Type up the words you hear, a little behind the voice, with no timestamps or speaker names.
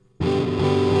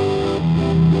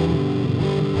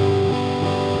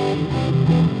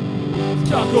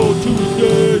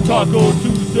Taco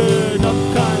Tuesday, not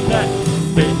the kind that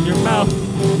spit in your mouth,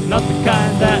 not the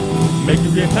kind that make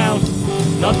you get house,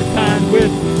 not the kind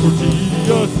with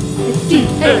tortillas.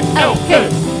 T-A-L-K,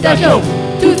 Taco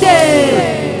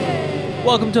Tuesday!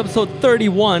 Welcome to episode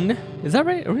 31. Is that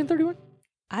right? Are we in 31?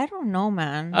 I don't know,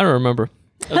 man. I don't remember.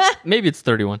 Maybe it's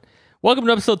 31. Welcome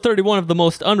to episode 31 of the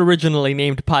most unoriginally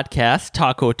named podcast,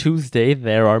 Taco Tuesday.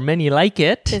 There are many like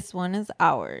it. This one is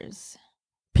ours.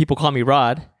 People call me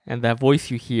Rod, and that voice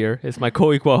you hear is my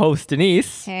co-equal host,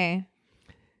 Denise. Hey.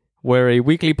 We're a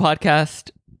weekly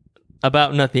podcast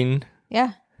about nothing,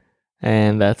 Yeah.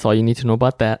 and that's all you need to know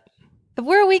about that. If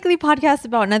we're a weekly podcast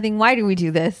about nothing, why do we do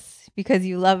this? Because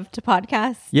you love to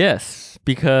podcast? Yes,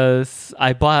 because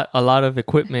I bought a lot of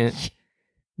equipment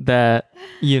that,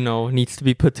 needs to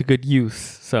be put to good use.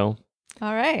 So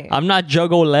All right. I'm not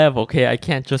Juggo Lev, okay? I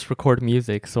can't just record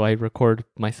music, so I record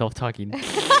myself talking.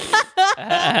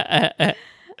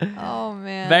 Oh,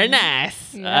 man. Very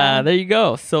nice. Yeah. There you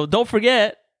go. So don't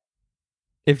forget,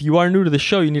 if you are new to the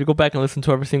show, you need to go back and listen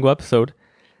to every single episode.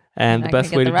 And the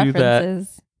best way to do that...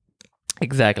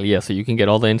 Exactly, yeah. So you can get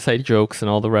all the inside jokes and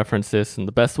all the references. And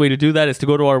the best way to do that is to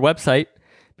go to our website,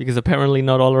 because apparently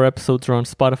not all our episodes are on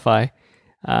Spotify.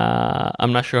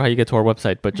 I'm not sure how you get to our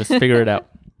website, but just figure it out.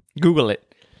 Google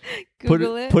it. Put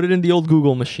it in the old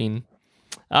Google machine.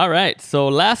 All right. So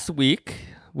last week,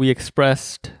 we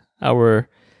expressed our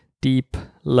deep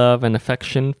love and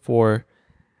affection for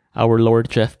our Lord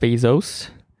Jeff Bezos.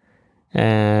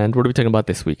 And what are we talking about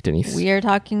this week, Denise? We are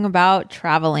talking about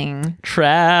traveling.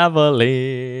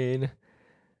 Traveling.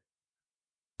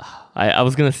 I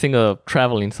was going to sing a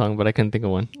traveling song, but I couldn't think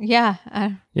of one. Yeah.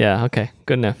 Yeah, okay.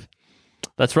 Good enough.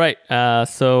 That's right.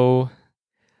 So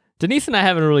Denise and I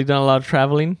haven't really done a lot of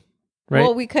traveling, right?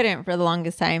 Well, we couldn't for the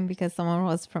longest time because someone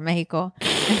was from Mexico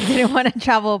and didn't want to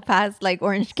travel past like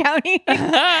Orange County.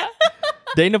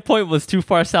 Dana Point was too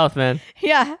far south, man.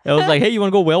 Yeah. It was like, hey, you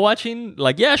want to go whale watching?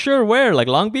 Like, yeah, sure. Where? Like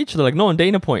Long Beach? They're like, no, in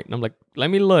Dana Point. And I'm like, let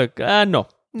me look. No,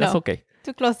 that's okay.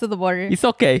 Too close to the border. It's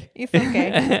okay. It's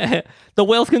okay. The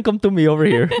whales can come to me over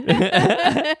here.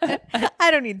 I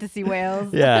don't need to see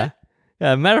whales. Yeah.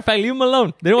 Matter of fact, leave them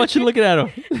alone. They don't want you looking at them.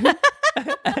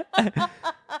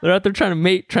 They're out there trying to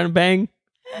mate, trying to bang.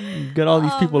 Got all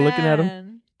these people looking at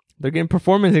them. They're getting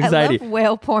performance anxiety. I love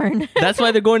whale porn. That's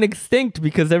why they're going extinct,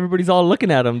 because everybody's all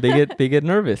looking at them. They get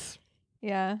nervous.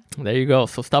 Yeah. There you go.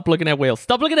 So stop looking at whales.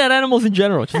 Stop looking at animals in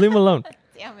general. Just leave them alone.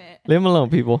 Damn it. Leave them alone,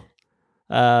 people.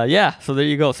 Yeah. So there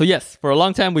you go. So yes, for a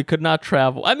long time we could not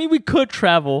travel. I mean, we could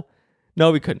travel.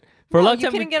 No, we couldn't. For a long time,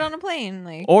 you couldn't get on a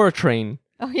plane, or a train.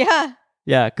 Oh yeah.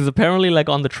 Yeah, because apparently, like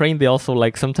on the train, they also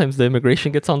sometimes the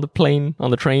immigration gets on the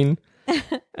train,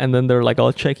 and then they're like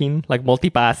all checking, like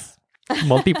multipass.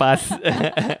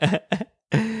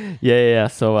 Yeah.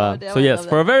 So yes,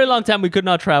 for a very long time we could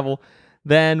not travel.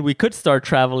 Then we could start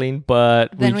traveling,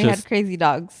 but then we had crazy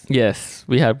dogs. Yes,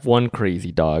 we have one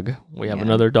crazy dog. We have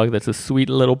another dog that's a sweet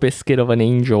little biscuit of an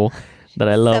angel that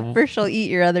I love. Except for she'll eat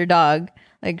your other dog.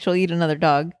 Like she'll eat another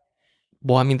dog.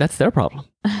 Well, I mean that's their problem.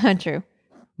 True.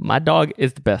 My dog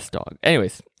is the best dog.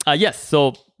 Anyways, yes,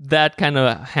 so that kind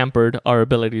of hampered our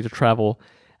ability to travel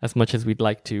as much as we'd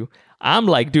like to. I'm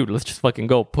like, dude, let's just fucking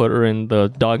go. Put her in the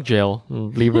dog jail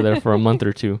and leave her there for a month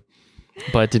or two.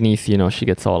 But Denise, she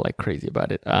gets all like crazy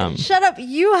about it. Shut up.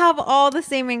 You have all the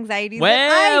same anxieties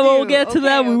that I do. We'll get to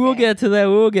that. We will get to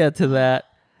that.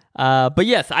 But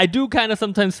yes, I do kind of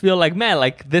sometimes feel like, man,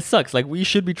 like this sucks. Like we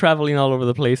should be traveling all over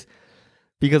the place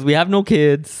because we have no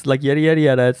kids, like yada, yada,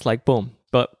 yada. It's like, boom.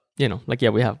 But, like, yeah,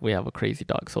 we have a crazy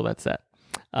dog. So that's that.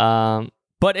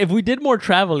 But if we did more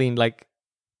traveling, like,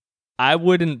 I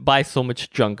wouldn't buy so much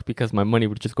junk because my money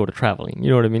would just go to traveling. You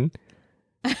know what I mean?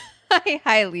 I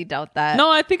highly doubt that. No,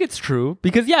 I think it's true.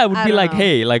 Because, yeah, it would be like,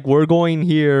 hey, like, we're going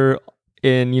here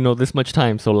in, this much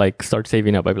time. So, like, start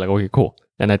saving up. I'd be like, okay, cool.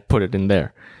 And I'd put it in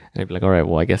there. And I'd be like, all right,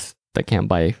 well, I guess I can't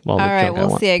buy all the junk I want. All right,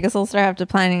 we'll see. I guess I'll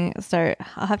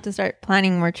I'll have to start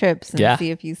planning more trips and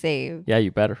see if you save. Yeah,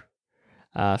 you better.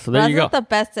 So there you go. I'm not the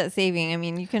best at saving. I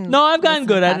mean, you can... No, I've gotten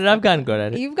good at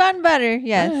it. You've gotten better,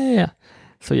 yes. Yeah.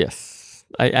 So, yes.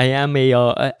 I am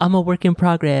I'm a work in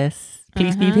progress.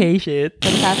 Please be patient.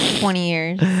 For the past 20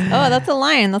 years. Oh, that's a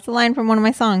line. That's a line from one of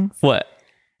my songs. What?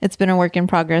 It's been a work in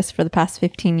progress for the past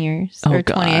 15 years. Or 20.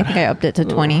 God. I think I upped it to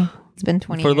 20. It's been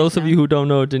 20 For years those now. of you who don't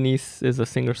know, Denise is a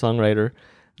singer-songwriter.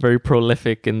 Very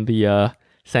prolific in the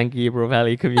San Gabriel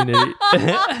Valley community.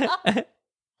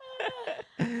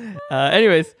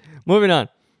 Anyways, moving on.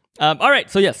 All right.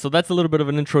 So, yes. So that's a little bit of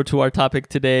an intro to our topic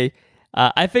today.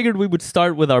 I figured we would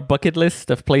start with our bucket list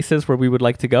of places where we would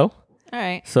like to go. All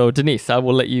right. So, Denise, I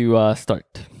will let you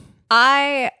start.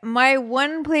 My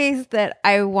one place that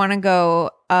I want to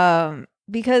go,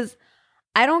 because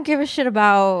I don't give a shit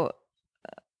about.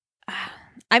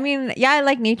 I mean, yeah, I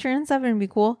like nature and stuff, and it'd be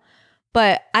cool,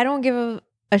 but I don't give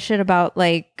a shit about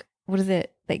like what is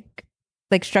it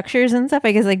like structures and stuff.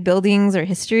 I guess like buildings or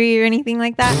history or anything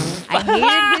like that. I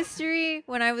hated history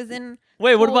when I was in.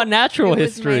 Wait, what about natural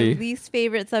history? It was my least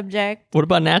favorite subject. What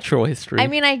about natural history? I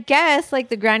mean, I guess like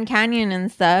the Grand Canyon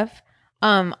and stuff.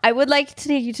 I would like to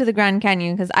take you to the Grand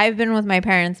Canyon because I've been with my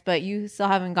parents, but you still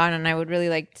haven't gone, and I would really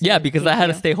like to. Yeah, because I had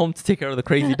to stay home to take care of the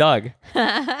crazy dog.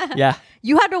 Yeah.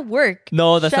 You had to work.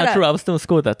 No, that's not true. I was still in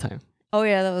school at that time. Oh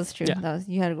yeah, that was true. Yeah.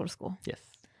 You had to go to school. Yes.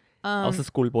 I was a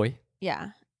schoolboy.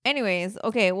 Yeah. Anyways,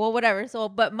 okay, well, whatever.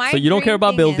 So you don't care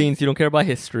about buildings, you don't care about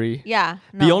history. Yeah.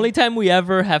 No. The only time we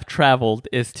ever have traveled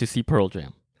is to see Pearl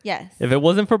Jam. Yes. If it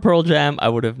wasn't for Pearl Jam, I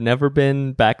would have never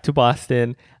been back to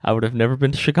Boston. I would have never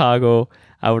been to Chicago.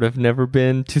 I would have never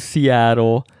been to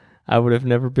Seattle. I would have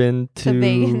never been to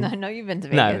Vegas. No, you've been to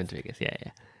Vegas. No, I've been to Vegas.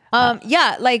 Yeah.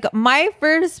 Yeah, like my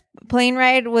first plane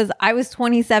ride I was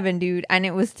 27, dude, and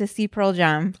it was to see Pearl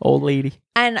Jam. Old lady.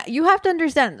 And you have to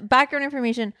understand, background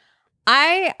information,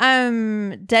 I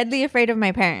am deadly afraid of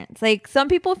my parents. Like, some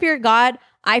people fear God.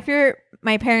 I fear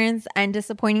my parents and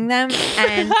disappointing them.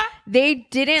 And they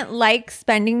didn't like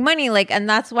spending money. Like, and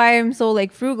that's why I'm so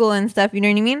like frugal and stuff. You know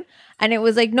what I mean? And it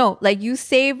was like, no, like you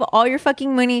save all your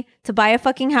fucking money to buy a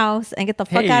fucking house and get the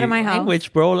fuck out of my house.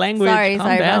 Language, bro. Language. Sorry. Calm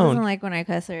That down. doesn't like when I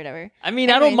cuss or whatever. I mean,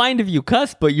 anyways, I don't mind if you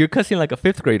cuss, but you're cussing like a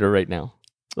 5th grader right now.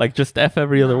 Like just F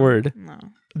every other word. No.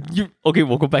 Okay,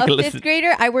 we'll go back and listen. 5th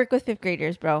grader? I work with 5th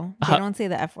graders, bro. They don't say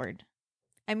the F word.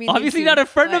 I mean, obviously not in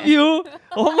front of you.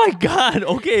 Oh my God.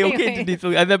 Okay, Denise.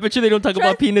 I bet you they don't talk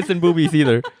about penis and boobies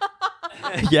either.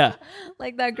 Yeah.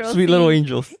 Like that girl. Sweet little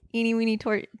angels. Teeny weeny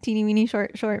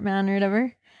short man or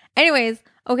whatever. Anyways,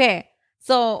 okay.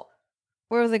 So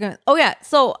where was I going? Oh yeah.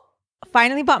 So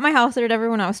finally bought my house or whatever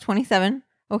when I was 27.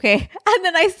 Okay. And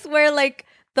then I swear like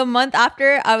the month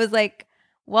after I was like,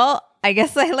 well, I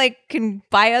guess I like can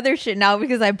buy other shit now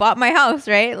because I bought my house,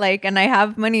 right? Like, and I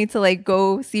have money to like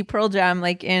go see Pearl Jam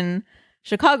like in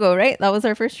Chicago, right? That was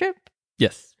our first trip.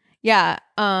 Yes. Yeah.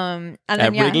 And then,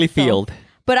 at Wrigley Field.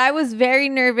 But I was very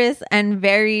nervous and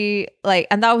very like,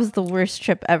 and that was the worst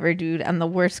trip ever, dude, and the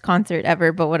worst concert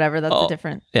ever. But whatever, that's a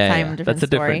different time, different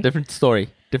that's story. different story,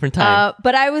 different time.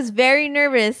 But I was very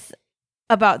nervous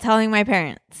about telling my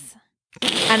parents.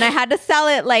 And I had to sell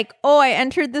it like, oh, I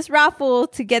entered this raffle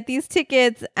to get these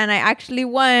tickets and I actually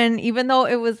won, even though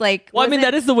it was like... Well, I mean,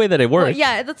 that is the way that it works. Well,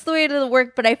 yeah, that's the way it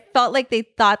worked. But I felt like they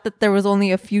thought that there was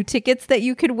only a few tickets that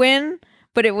you could win.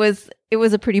 But it was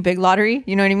a pretty big lottery.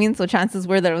 You know what I mean? So chances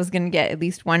were that I was going to get at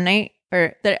least one night.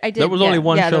 Or that I did. There was only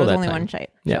one show that time. Yeah, there was only one show.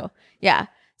 Yeah.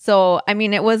 So, I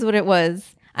mean, it was what it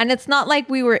was. And it's not like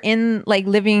we were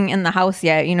living in the house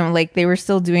yet. You know, like they were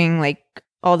still doing like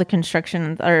all the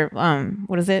construction or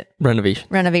what is it?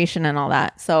 Renovation and all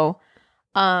that. So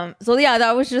yeah,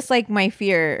 that was just like my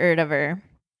fear or whatever.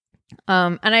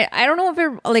 And I don't know if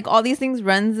it like all these things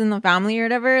runs in the family or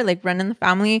whatever, like run in the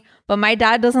family, but my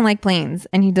dad doesn't like planes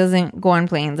and he doesn't go on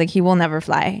planes. Like he will never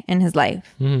fly in his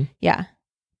life. Mm-hmm. Yeah.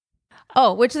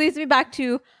 Oh, which leads me back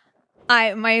to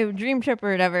my dream trip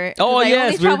or whatever. Oh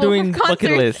yes, we're doing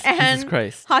bucket list. And Jesus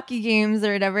Christ. Hockey games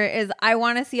or whatever is I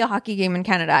want to see a hockey game in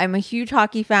Canada. I'm a huge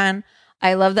hockey fan.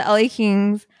 I love the LA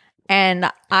Kings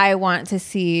and I want to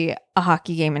see a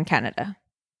hockey game in Canada.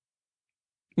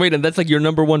 Wait, and that's like your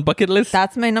number one bucket list?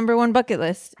 That's my number one bucket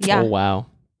list. Yeah. Oh wow.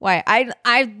 Why?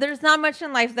 I there's not much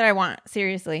in life that I want,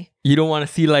 seriously. You don't want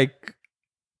to see like,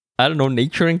 I don't know,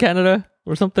 nature in Canada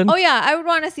or something? Oh yeah, I would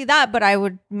want to see that, but I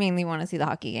would mainly want to see the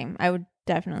hockey game. I would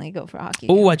definitely go for a hockey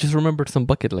game. Oh, I just remembered some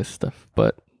bucket list stuff,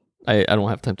 but I don't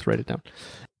have time to write it down.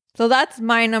 So that's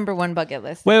my number one bucket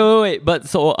list. Wait. But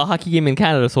so a hockey game in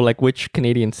Canada, so like which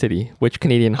Canadian city? Which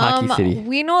Canadian hockey city?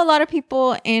 We know a lot of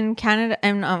people in Canada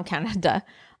in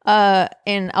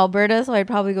Alberta, so I'd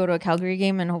probably go to a Calgary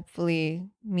game and hopefully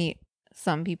meet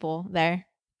some people there.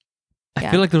 I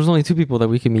feel like there's only 2 people that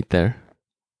we can meet there.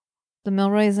 The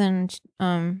Milroys and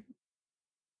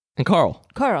Carl.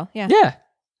 Yeah. Yeah.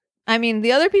 I mean,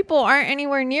 the other people aren't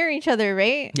anywhere near each other,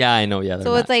 right? Yeah, I know. Yeah,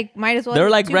 so it's like might as well. They're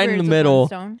like right in the middle.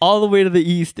 All the way to the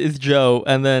east is Joe,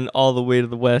 and then all the way to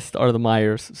the west are the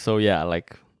Myers. So yeah,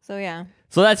 like. So yeah.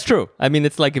 So that's true. I mean,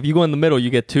 it's like if you go in the middle,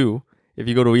 you get 2. If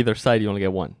you go to either side, you only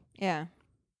get 1. Yeah.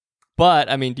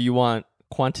 But I mean, do you want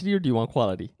quantity or do you want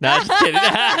quality? No, I'm just kidding.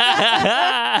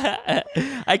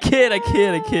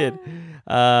 I kid.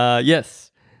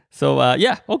 Yes. So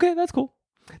yeah, okay, that's cool.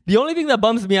 The only thing that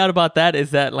bums me out about that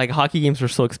is that like hockey games are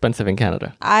so expensive in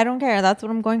Canada. I don't care. That's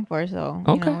what I'm going for. So,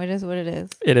 okay. It is what it is.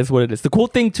 It is what it is. The cool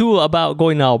thing too about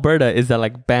going to Alberta is that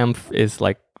like Banff is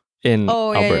like in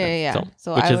Alberta. Yeah.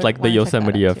 So which is like the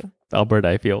Yosemite of Alberta,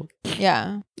 I feel.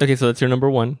 Yeah. Okay, so that's your number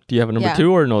one. Do you have a number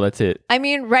two or no, that's it? I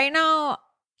mean, right now.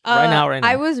 Right now.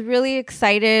 I was really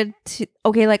excited to.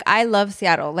 Okay, like I love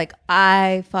Seattle. Like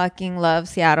I fucking love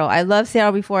Seattle. I love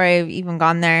Seattle before I've even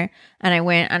gone there, and I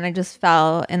went and I just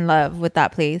fell in love with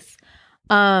that place.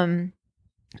 And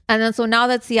then so now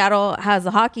that Seattle has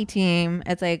a hockey team,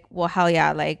 it's like, well, hell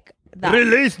yeah, like that.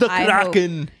 Release the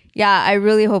Kraken. I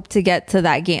really hope to get to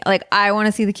that game. Like I want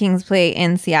to see the Kings play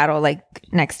in Seattle like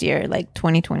next year, like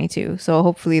 2022. So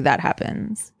hopefully that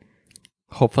happens.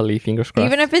 Hopefully, fingers crossed.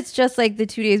 Even if it's just like the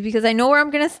 2 days, because I know where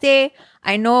I'm gonna stay.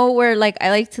 I know where like I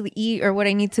like to eat or what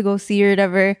I need to go see or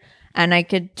whatever, and I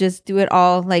could just do it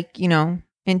all like in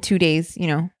 2 days,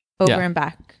 over and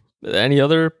back. Any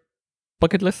other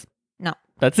bucket list? No,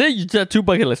 that's it. You just have 2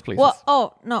 bucket list places.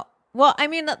 Well, no. Well, I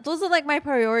mean, those are like my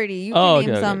priority. You can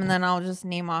name some, and then I'll just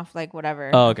name off like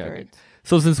whatever. Okay.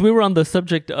 So since we were on the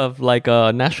subject of like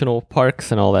national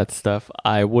parks and all that stuff,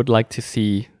 I would like to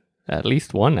see at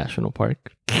least one national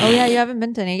park. Oh yeah, you haven't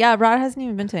been to any. Yeah, Rod hasn't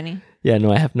even been to any. Yeah,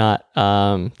 no, I have not.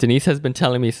 Denise has been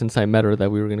telling me since I met her that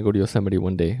we were going to go to Yosemite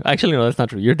one day. Actually, no, that's not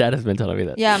true. Your dad has been telling me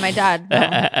that. Yeah, my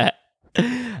dad.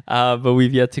 No. But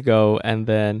we've yet to go. And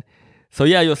then, so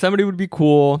yeah, Yosemite would be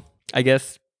cool. I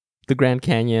guess the Grand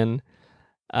Canyon.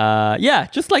 Yeah,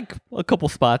 just like a couple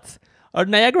spots. Are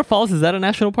Niagara Falls, is that a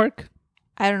national park?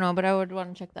 I don't know, but I would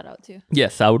want to check that out too.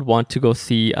 Yes, I would want to go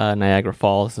see Niagara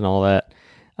Falls and all that.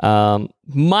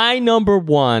 My number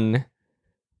one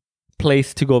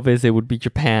place to go visit would be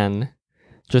Japan,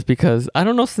 just because I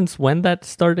don't know since when that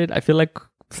started. I feel like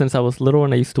since I was little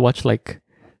and I used to watch like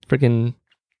freaking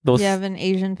those. Do you have an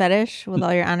Asian fetish with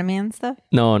all your anime and stuff?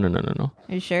 No. Are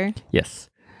you sure? Yes.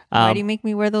 Why do you make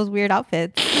me wear those weird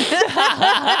outfits?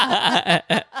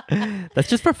 That's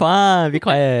just for fun. Be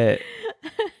quiet.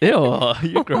 Ew,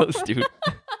 you're gross, dude.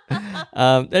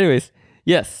 Anyways.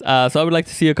 Yes, so I would like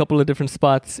to see a couple of different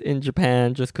spots in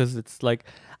Japan just because it's like,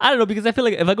 I don't know, because I feel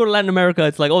like if I go to Latin America,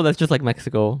 it's like, oh, that's just like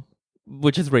Mexico,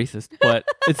 which is racist, but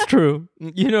it's true.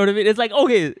 You know what I mean? It's like,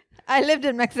 okay. I lived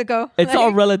in Mexico. It's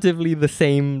all relatively the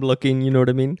same looking, you know what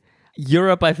I mean?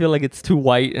 Europe, I feel like it's too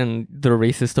white and they're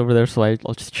racist over there, so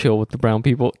I'll just chill with the brown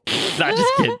people. Not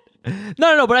just kidding.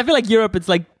 No, but I feel like Europe, it's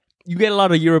like, you get a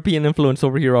lot of European influence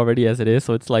over here already as it is,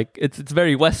 so it's like, it's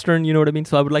very Western, you know what I mean?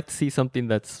 So I would like to see something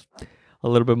that's a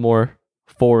little bit more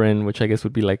foreign, which I guess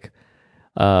would be like,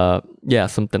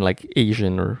 something like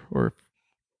Asian or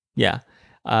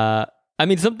I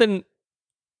mean, something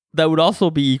that would also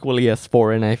be equally as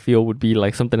foreign, I feel, would be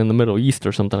like something in the Middle East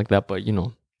or something like that. But,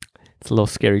 it's a little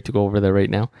scary to go over there right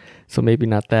now. So maybe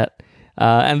not that.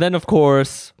 And then, of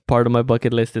course, part of my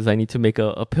bucket list is I need to make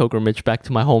a pilgrimage back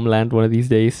to my homeland one of these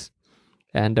days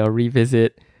and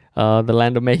revisit the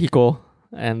land of Mexico.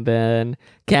 And then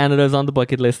Canada's on the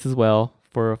bucket list as well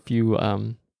for a few,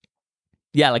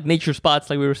 like nature spots,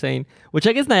 like we were saying, which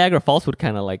I guess Niagara Falls would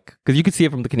kind of like, because you could see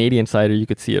it from the Canadian side or you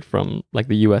could see it from like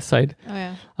the US side. Oh,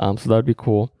 yeah. So that would be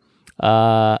cool.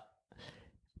 I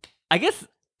guess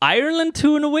Ireland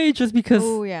too, in a way, just because,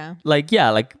 like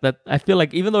that, I feel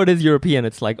like even though it is European,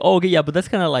 it's like, oh, okay, yeah, but that's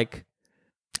kind of like,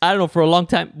 I don't know, for a long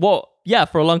time. Well, yeah,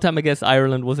 for a long time, I guess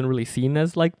Ireland wasn't really seen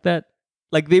as like that.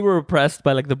 Like they were oppressed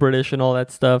by like the British and all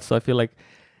that stuff. So I feel like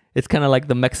it's kind of like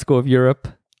the Mexico of Europe,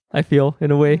 I feel,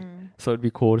 in a way. So it'd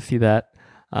be cool to see that.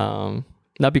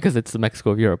 Not because it's the Mexico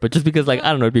of Europe, but just because like,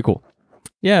 I don't know, it'd be cool.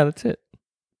 Yeah, that's it.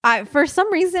 For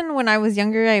some reason, when I was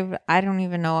younger, I don't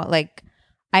even know, like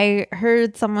I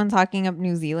heard someone talking up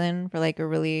New Zealand for like a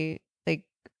really like,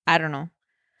 I don't know.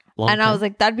 I was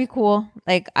like, that'd be cool.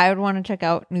 Like I would want to check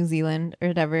out New Zealand or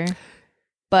whatever.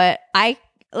 But I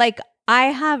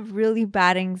have really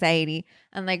bad anxiety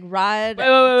and like Rod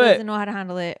doesn't know how to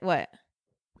handle it. What?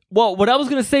 Well, what I was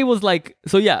going to say was like,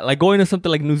 so yeah, like going to something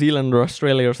like New Zealand or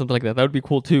Australia or something like that, that would be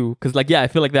cool too. Cause like, yeah, I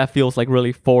feel like that feels like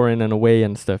really foreign and away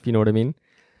and stuff. You know what I mean?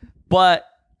 But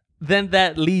then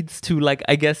that leads to like,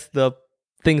 I guess the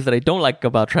things that I don't like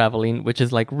about traveling, which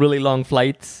is like really long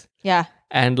flights. Yeah.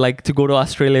 And like to go to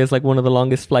Australia is like one of the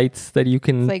longest flights that you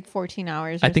can. It's like 14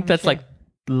 hours. I think that's like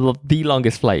the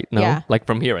longest flight. No, yeah. Like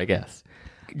from here, I guess.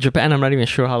 Japan, I'm not even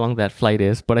sure how long that flight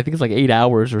is, but I think it's like 8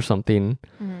 hours or something.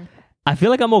 Mm-hmm. I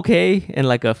feel like I'm okay in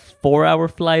like a 4-hour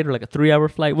flight or like a 3-hour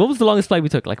flight. What was the longest flight we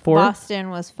took? Like 4? Boston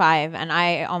was 5 and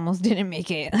I almost didn't make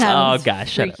it. Oh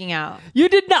gosh, freaking out. You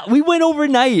did not. We went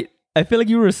overnight. I feel like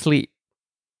you were asleep.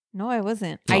 No, I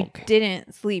wasn't. Okay. I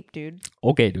didn't sleep, dude.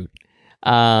 Okay, dude.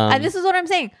 And this is what I'm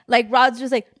saying. Like Rod's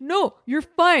just like, no, you're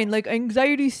fine. Like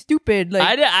anxiety's stupid. Like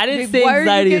I didn't say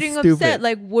anxiety is stupid. Upset?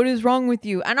 Like what is wrong with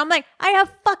you? And I'm like, I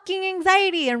have fucking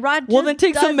anxiety. And Rod, well then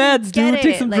take some meds, dude.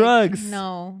 Take some drugs.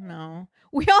 No.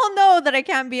 We all know that I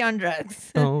can't be on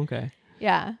drugs. Oh, okay.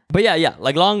 Yeah. But yeah.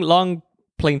 Like long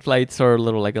plane flights are a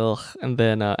little like ugh, and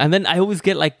then I always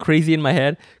get like crazy in my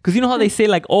head because you know how they say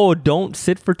like, oh, don't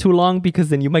sit for too long because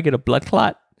then you might get a blood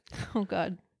clot. Oh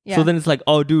God. Yeah. So then it's like,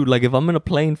 oh, dude, like if I'm in a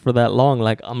plane for that long,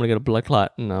 like I'm gonna get a blood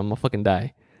clot and I'm gonna fucking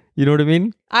die. You know what I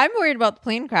mean? I'm worried about the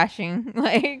plane crashing.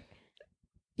 Like,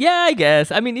 yeah, I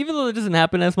guess. I mean, even though it doesn't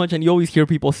happen as much, and you always hear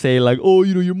people say like, oh,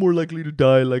 you know, you're more likely to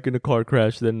die like in a car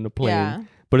crash than in a plane. Yeah.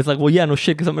 But it's like, well, yeah, no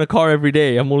shit, because I'm in a car every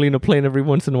day. I'm only in a plane every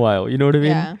once in a while. You know what I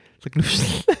mean? Yeah. It's like, no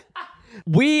shit.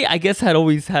 We, I guess, had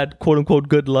always had quote unquote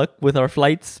good luck with our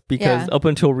flights because up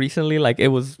until recently, like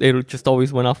it just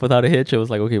always went off without a hitch. It was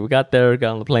like, okay, we got there,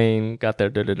 got on the plane, got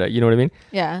there, you know what I mean?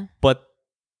 Yeah. But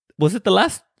was it the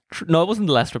last? No, it wasn't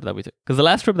the last trip that we took because the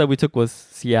last trip that we took was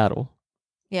Seattle.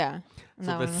 Yeah.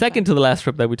 So the second to the last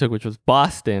trip that we took, which was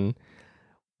Boston,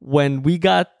 when we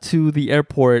got to the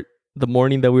airport the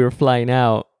morning that we were flying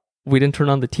out, we didn't turn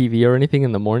on the TV or anything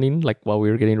in the morning, like while we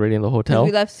were getting ready in the hotel.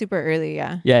 We left super early,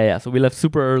 yeah. Yeah. So we left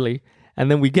super early. And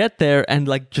then we get there and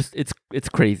like just it's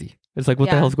crazy. It's like,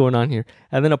 what the hell's going on here?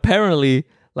 And then apparently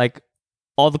like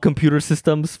all the computer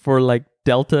systems for like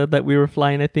Delta that we were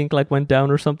flying, I think like went down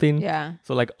or something. Yeah.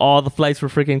 So like all the flights were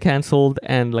freaking canceled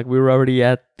and like we were already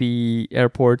at the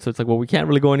airport. So it's like, well, we can't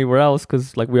really go anywhere else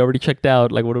because like we already checked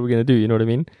out. Like, what are we going to do? You know what I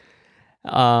mean?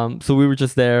 So we were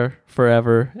just there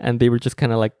forever and they were just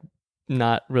kind of like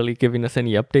not really giving us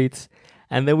any updates.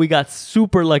 And then we got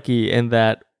super lucky in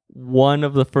that one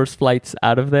of the first flights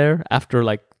out of there after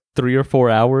like 3 or 4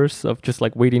 hours of just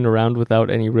like waiting around without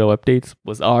any real updates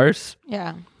was ours.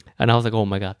 Yeah. And I was like, oh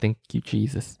my God, thank you,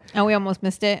 Jesus. And we almost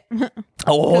missed it.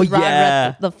 Oh, yeah. Rod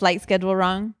read the flight schedule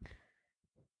wrong.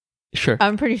 Sure.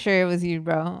 I'm pretty sure it was you,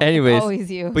 bro. Anyways. It's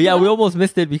always you. But yeah, we almost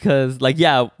missed it because like,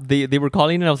 yeah, they were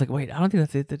calling and I was like, wait, I don't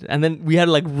think that's it. And then we had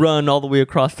to like run all the way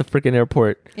across the freaking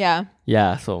airport. Yeah.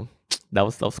 Yeah. So that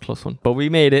was a close one, but we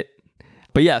made it.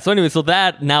 But yeah, so anyway, so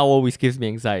that now always gives me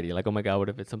anxiety. Like, oh my God, what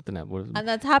if it's something that was... And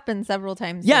that's happened several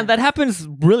times. Yeah, that happens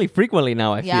really frequently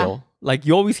now, I feel. Like,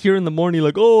 you always hear in the morning,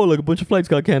 like, oh, like a bunch of flights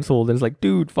got canceled. And it's like,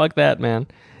 dude, fuck that, man.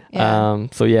 Yeah.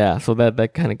 So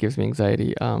that kind of gives me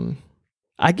anxiety.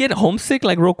 I get homesick,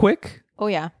 like, real quick. Oh,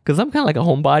 yeah. Because I'm kind of like a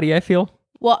homebody, I feel.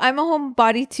 Well, I'm a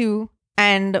homebody, too.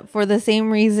 And for the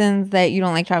same reasons that you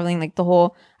don't like traveling, like the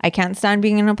whole, I can't stand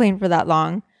being in a plane for that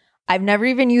long. I've never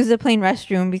even used a plane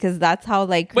restroom because that's how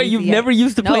like... Wait, you've never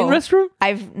used a plane restroom?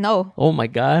 No. Oh my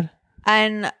God.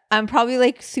 And I'm probably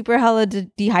like super hella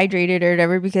dehydrated or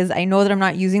whatever because I know that I'm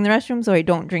not using the restroom, so I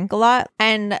don't drink a lot.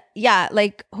 And yeah,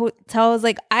 like hotels,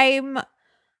 like I'm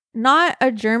not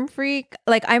a germ freak.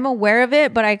 Like I'm aware of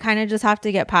it, but I kind of just have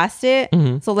to get past it.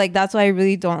 Mm-hmm. So like that's why I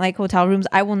really don't like hotel rooms.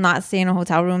 I will not stay in a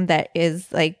hotel room that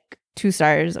is like 2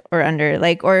 stars or under,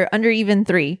 like, or under even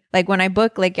 3. Like when I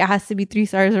book, like it has to be 3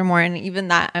 stars or more. And even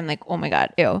that, I'm like, oh my God,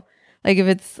 ew. Like if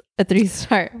it's a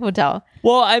 3-star hotel.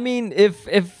 Well, I mean, if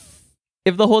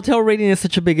the hotel rating is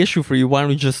such a big issue for you, why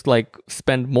don't you just like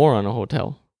spend more on a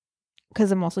hotel?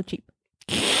 Because I'm also cheap.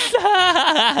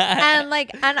 and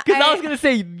because I was gonna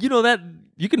say, you know, that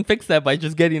you can fix that by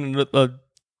just getting a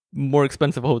more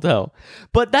expensive hotel.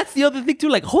 But that's the other thing too,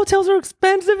 like hotels are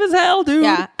expensive as hell, dude.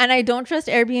 Yeah, and I don't trust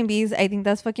Airbnbs. I think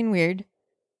that's fucking weird.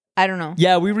 I don't know.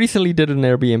 Yeah, we recently did an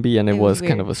Airbnb and it was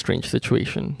kind of a strange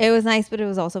situation. It was nice, but it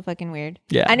was also fucking weird.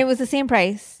 Yeah. And it was the same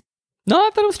price. No, I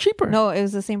thought it was cheaper. No, it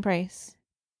was the same price.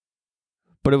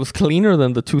 But it was cleaner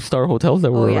than the 2-star hotels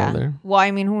that were around there. Well,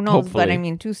 I mean, who knows? Hopefully. But I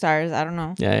mean, 2 stars, I don't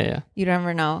know. Yeah. You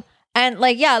never know. And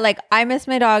like, yeah, like I miss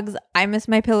my dogs. I miss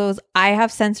my pillows. I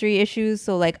have sensory issues.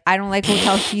 So like, I don't like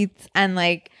hotel sheets and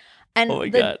like, and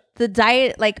God. The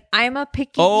diet, like I'm a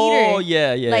picky eater. Oh,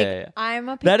 yeah. Like I'm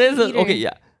a picky that is eater. Okay,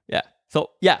 yeah.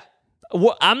 So, yeah.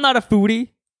 Well, I'm not a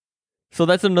foodie. So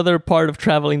that's another part of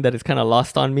traveling that is kind of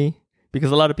lost on me.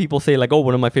 Because a lot of people say like, oh,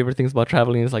 one of my favorite things about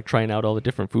traveling is like trying out all the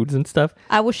different foods and stuff.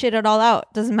 I will shit it all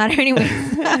out. Doesn't matter anyway.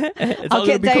 I'll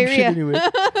get diarrhea. Anyway.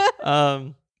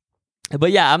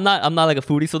 But yeah, I'm not like a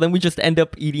foodie. So then we just end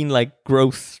up eating like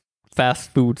gross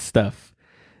fast food stuff.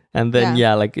 And then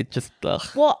like it just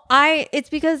Well, it's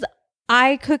because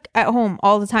I cook at home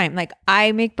all the time. Like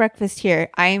I make breakfast here.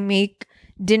 I make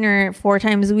dinner 4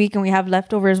 times a week and we have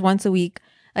leftovers once a week.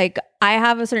 Like I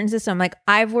have a certain system. Like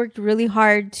I've worked really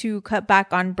hard to cut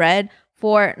back on bread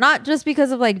for not just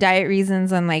because of like diet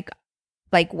reasons and like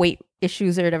like weight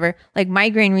issues or whatever, like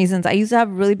migraine reasons. I used to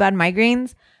have really bad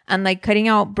migraines, and like cutting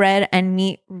out bread and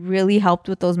meat really helped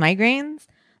with those migraines.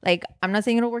 Like, I'm not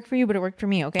saying it'll work for you, but it worked for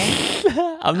me. Okay.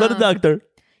 I'm not a doctor.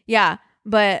 Yeah.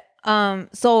 But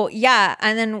so yeah,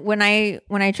 and then when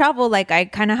I travel, like I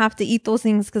kind of have to eat those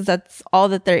things because that's all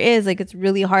that there is. Like, it's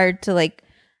really hard to like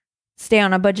stay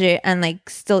on a budget and like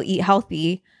still eat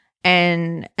healthy.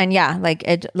 And yeah, like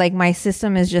it, like my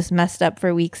system is just messed up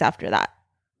for weeks after that.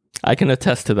 I can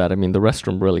attest to that. I mean, the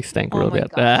restroom really stank real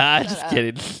bad. Just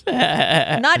kidding.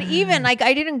 Not even like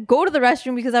I didn't go to the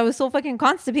restroom because I was so fucking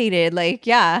constipated. Like,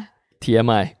 yeah.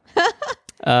 TMI.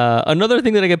 Another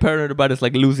thing that I get paranoid about is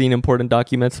like losing important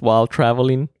documents while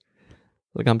traveling.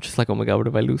 Like, I'm just like, oh my God, what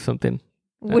if I lose something?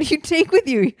 What do you take with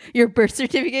you? Your birth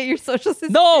certificate, your social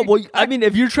security? No, well, I mean,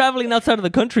 if you're traveling outside of the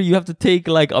country, you have to take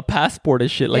like a passport and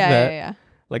shit like that. Yeah.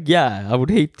 Like, yeah, I would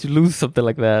hate to lose something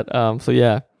like that. So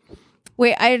yeah.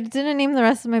 Wait, I didn't name the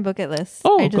rest of my bucket list.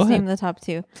 Oh, I just go ahead. named the top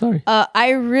 2. Sorry.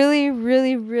 I really,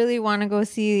 really, really want to go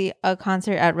see a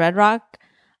concert at Red Rock.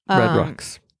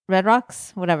 Red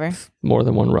Rocks, whatever. More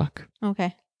than one rock.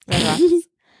 Okay, Red Rocks.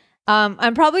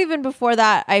 And probably even before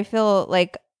that, I feel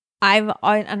like and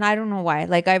I don't know why,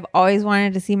 like I've always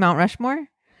wanted to see Mount Rushmore.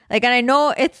 Like, and I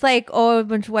know it's like, oh, a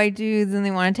bunch of white dudes and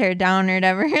they want to tear it down or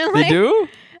whatever. Like, they do?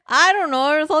 I don't know.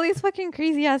 There's all these fucking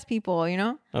crazy ass people, you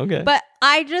know? Okay. But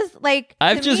I just like,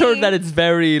 I've just heard that it's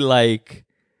very like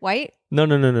white.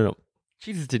 No.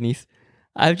 Jesus, Denise.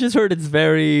 I've just heard it's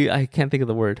very, I can't think of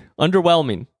the word,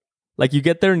 underwhelming. Like, you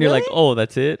get there and you're like, oh,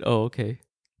 that's it? Oh, okay.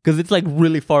 Because it's like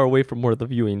really far away from where the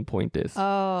viewing point is.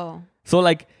 Oh. So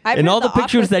like in all the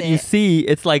pictures that you see,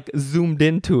 it's like zoomed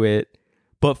into it.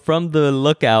 But from the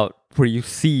lookout where you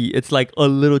see, it's like a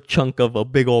little chunk of a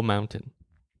big old mountain.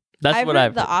 That's what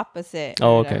I've heard. The opposite.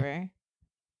 Oh, okay.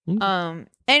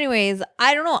 Anyways,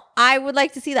 I don't know. I would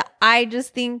like to see that. I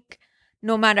just think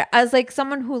no matter, as like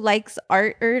someone who likes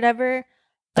art or whatever.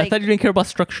 Like, I thought you didn't care about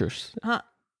structures.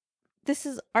 This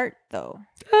is art though.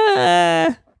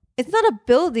 It's not a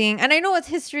building. And I know it's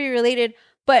history related,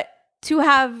 but to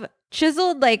have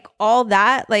chiseled like all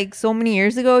that like so many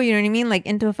years ago, you know what I mean, like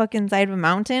into a fucking side of a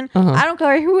mountain. I don't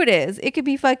care who it is. It could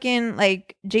be fucking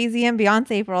like Jay-Z and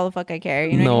Beyonce for all the fuck I care,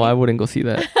 you know. No, I wouldn't go see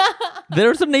that.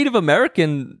 There's a Native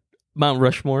American Mount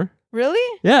Rushmore.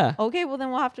 Really? Yeah. Okay, well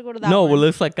then we'll have to go to that one. well, it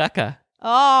looks like caca.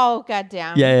 Oh,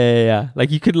 goddamn. Yeah. Like,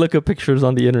 you could look at pictures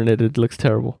on the internet. It looks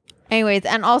terrible. Anyways,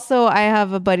 and also I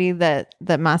have a buddy that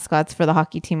mascots for the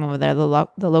hockey team over there, the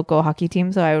local hockey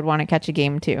team. So I would want to catch a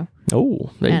game too. Oh,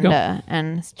 there you go.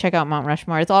 And check out Mount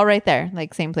Rushmore. It's all right there,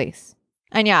 like same place.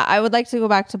 And yeah, I would like to go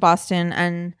back to Boston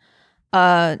and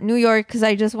New York because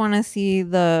I just want to see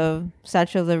the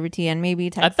Statue of Liberty and maybe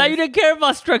Texas. I thought you didn't care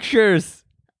about structures.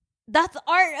 That's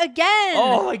art again.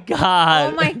 Oh my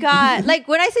God. Like,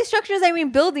 when I say structures, I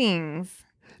mean buildings.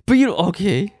 But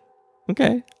okay.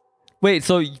 Wait,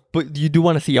 but you do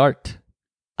want to see art?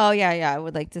 Oh, yeah. I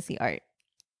would like to see art.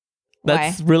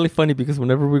 That's really funny because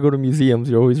whenever we go to museums,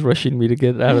 you're always rushing me to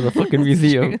get out of the fucking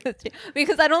museum. That's true.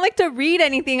 Because I don't like to read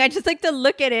anything. I just like to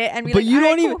look at it and be but like, you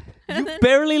don't even, you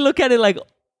barely look at it like,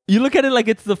 you look at it like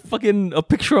it's a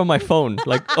picture on my phone.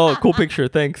 Like, oh, cool picture,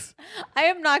 thanks. I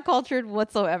am not cultured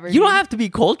whatsoever. You don't have to be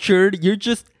cultured.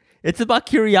 It's about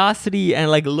curiosity and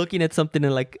like looking at something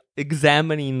and like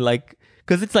examining like,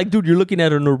 because it's like, dude, you're looking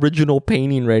at an original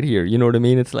painting right here. You know what I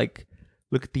mean? It's like,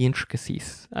 look at the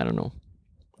intricacies. I don't know.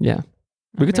 Yeah.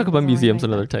 We could talk about museums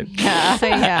another time.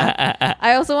 Yeah.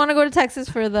 I also want to go to Texas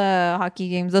for the hockey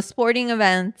games, the sporting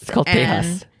events. It's called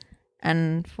Tejas.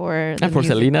 And for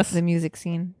Salinas? The music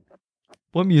scene.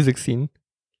 What music scene?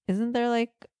 Isn't there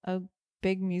like a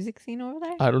big music scene over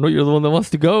there? I don't know. You're the one that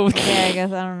wants to go. Yeah, I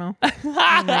guess. I don't know.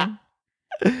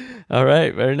 All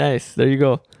right. Very nice. There you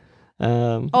go.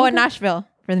 In Nashville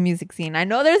for the music scene. I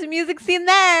know there's a music scene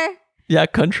there. Yeah,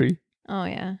 country. Oh,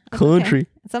 yeah. That's country. Okay.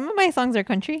 Some of my songs are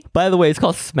country. By the way, it's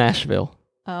called Smashville.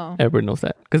 Oh. Everybody knows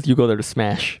that because you go there to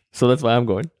smash. So that's why I'm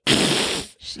going.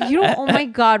 You don't. Oh my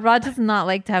God. Rod does not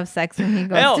like to have sex when he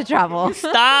goes to travel.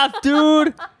 Stop,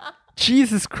 dude.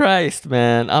 Jesus Christ,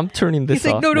 man. I'm turning this off.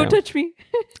 He's like, no, don't touch me.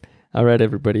 All right,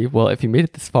 everybody. Well, if you made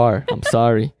it this far, I'm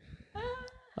sorry.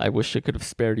 I wish I could have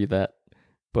spared you that.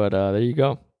 But there you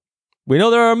go. We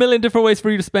know there are a million different ways for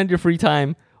you to spend your free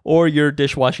time or your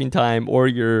dishwashing time or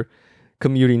your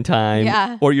commuting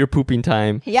time or your pooping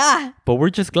time. Yeah. But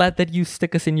we're just glad that you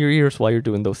stick us in your ears while you're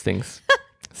doing those things.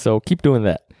 So keep doing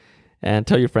that and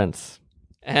tell your friends.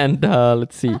 And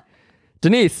let's see.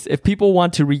 Denise, if people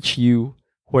want to reach you,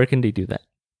 where can they do that?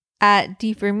 At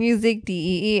Deefer Music,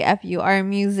 DEEFUR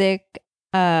Music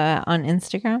on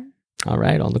Instagram. All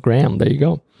right, on the gram. There you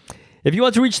go. If you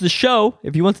want to reach the show,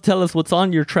 if you want to tell us what's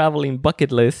on your traveling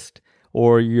bucket list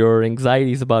or your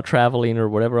anxieties about traveling or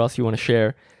whatever else you want to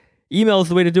share, email is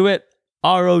the way to do it.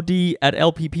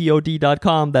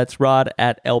 rod@lppod.com. That's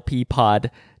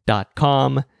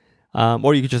rod@lppod.com.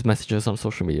 Or you could just message us on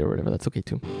social media or whatever. That's okay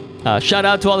too. Shout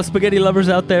out to all the spaghetti lovers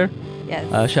out there.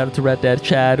 Yes. Shout out to Red Dad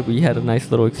Chad. We had a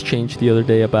nice little exchange the other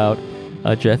day about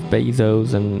Jeff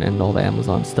Bezos and all the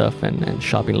Amazon stuff and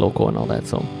shopping local and all that.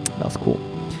 So that was cool.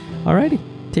 Alrighty.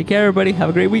 Take care, everybody. Have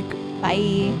a great week.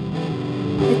 Bye.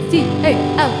 It's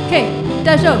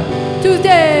TALK Show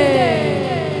Tuesday.